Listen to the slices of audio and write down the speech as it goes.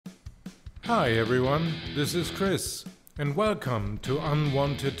Hi everyone, this is Chris, and welcome to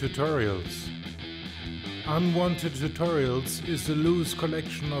Unwanted Tutorials. Unwanted Tutorials is a loose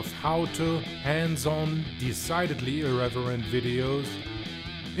collection of how-to, hands-on, decidedly irreverent videos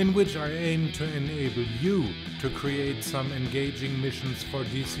in which I aim to enable you to create some engaging missions for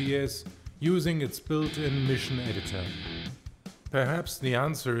DCS using its built-in mission editor. Perhaps the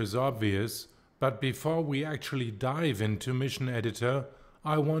answer is obvious, but before we actually dive into Mission Editor,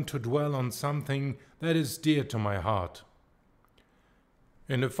 I want to dwell on something that is dear to my heart.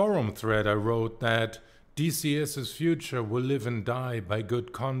 In a forum thread I wrote that DCS's future will live and die by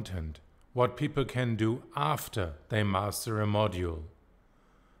good content, what people can do after they master a module.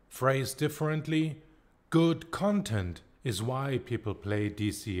 Phrased differently, good content is why people play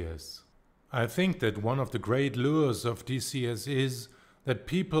DCS. I think that one of the great lures of DCS is that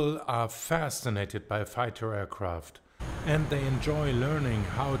people are fascinated by fighter aircraft and they enjoy learning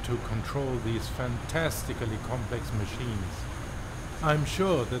how to control these fantastically complex machines. I'm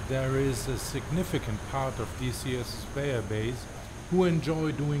sure that there is a significant part of DCS's player base who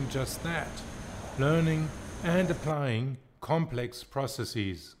enjoy doing just that, learning and applying complex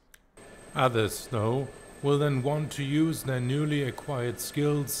processes. Others, though, will then want to use their newly acquired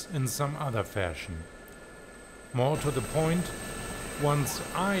skills in some other fashion. More to the point, once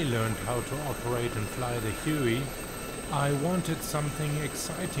I learned how to operate and fly the Huey, I wanted something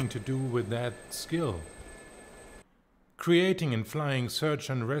exciting to do with that skill. Creating and flying search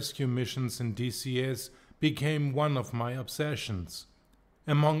and rescue missions in DCS became one of my obsessions.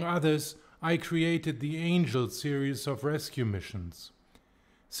 Among others, I created the Angel series of rescue missions.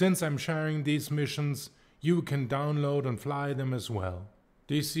 Since I'm sharing these missions, you can download and fly them as well.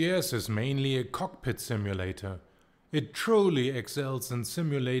 DCS is mainly a cockpit simulator. It truly excels in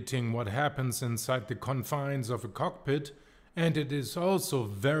simulating what happens inside the confines of a cockpit, and it is also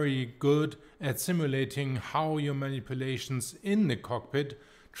very good at simulating how your manipulations in the cockpit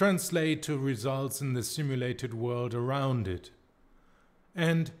translate to results in the simulated world around it.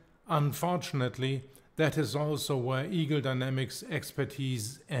 And unfortunately, that is also where Eagle Dynamics'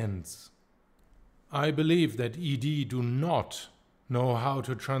 expertise ends. I believe that ED do not know how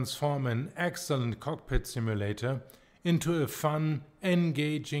to transform an excellent cockpit simulator into a fun,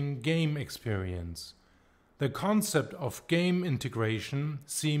 engaging game experience. The concept of game integration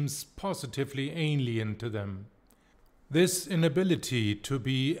seems positively alien to them. This inability to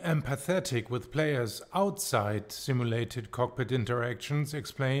be empathetic with players outside simulated cockpit interactions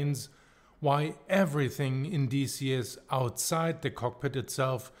explains why everything in DCS outside the cockpit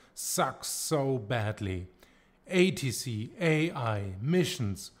itself sucks so badly. ATC, AI,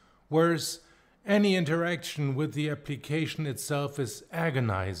 missions, worse, any interaction with the application itself is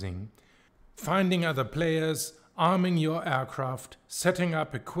agonizing. Finding other players, arming your aircraft, setting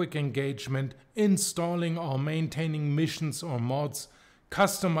up a quick engagement, installing or maintaining missions or mods,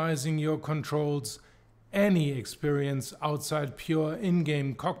 customizing your controls, any experience outside pure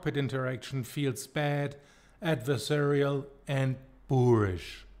in-game cockpit interaction feels bad, adversarial and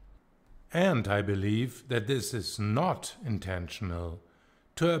boorish. And I believe that this is not intentional.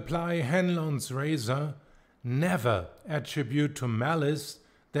 To apply Henlon's razor, never attribute to malice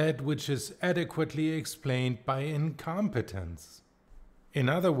that which is adequately explained by incompetence. In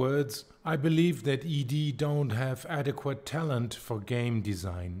other words, I believe that ED don't have adequate talent for game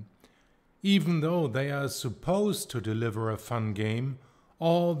design. Even though they are supposed to deliver a fun game,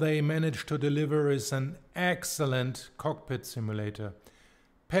 all they manage to deliver is an excellent cockpit simulator,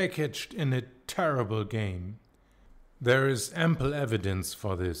 packaged in a terrible game. There is ample evidence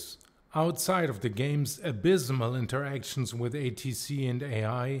for this. Outside of the game's abysmal interactions with ATC and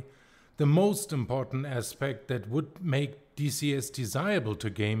AI, the most important aspect that would make DCS desirable to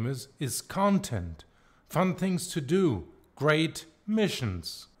gamers is content, fun things to do, great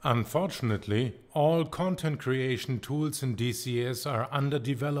missions. Unfortunately, all content creation tools in DCS are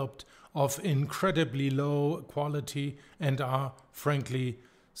underdeveloped, of incredibly low quality, and are, frankly,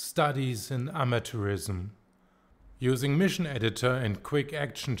 studies in amateurism. Using Mission Editor and Quick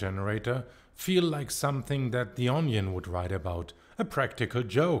Action Generator feel like something that The Onion would write about, a practical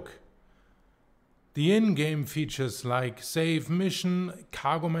joke. The in-game features like save mission,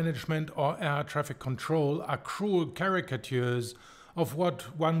 cargo management or air traffic control are cruel caricatures of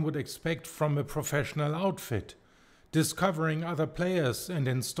what one would expect from a professional outfit. Discovering other players and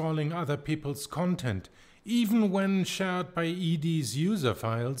installing other people's content, even when shared by ED's user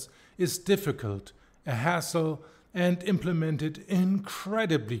files, is difficult, a hassle, and implemented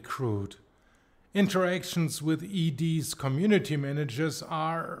incredibly crude. Interactions with ED's community managers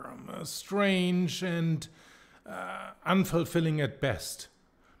are strange and unfulfilling at best.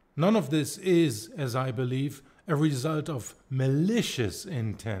 None of this is, as I believe, a result of malicious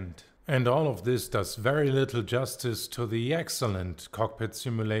intent. And all of this does very little justice to the excellent cockpit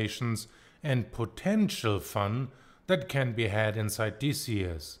simulations and potential fun that can be had inside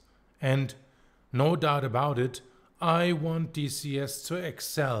DCS. And no doubt about it, I want DCS to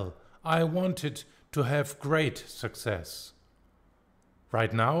excel. I want it to have great success.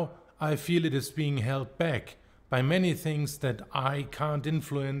 Right now, I feel it is being held back by many things that I can't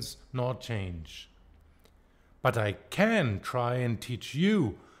influence nor change. But I can try and teach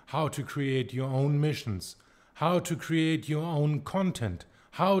you how to create your own missions, how to create your own content,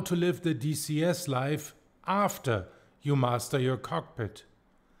 how to live the DCS life after you master your cockpit.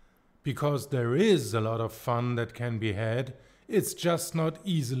 Because there is a lot of fun that can be had, it's just not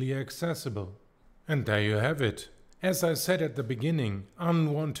easily accessible. And there you have it. As I said at the beginning,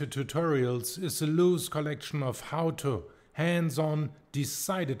 Unwanted Tutorials is a loose collection of how-to, hands-on,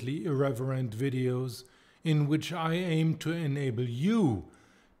 decidedly irreverent videos in which I aim to enable you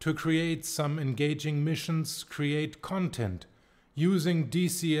to create some engaging missions, create content, using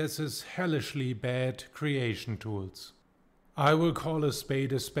DCS's hellishly bad creation tools. I will call a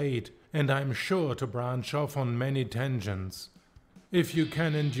spade, and I'm sure to branch off on many tangents. If you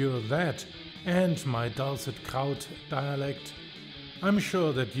can endure that and my dulcet kraut dialect, I'm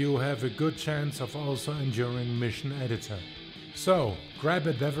sure that you have a good chance of also enduring Mission Editor. So, grab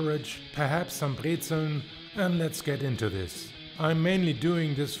a beverage, perhaps some brezeln, and let's get into this. I'm mainly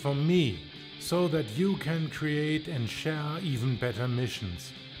doing this for me, so that you can create and share even better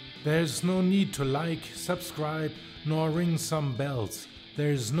missions. There's no need to like, subscribe, nor ring some bells.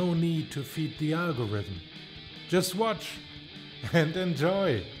 There's no need to feed the algorithm. Just watch and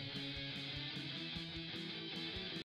enjoy.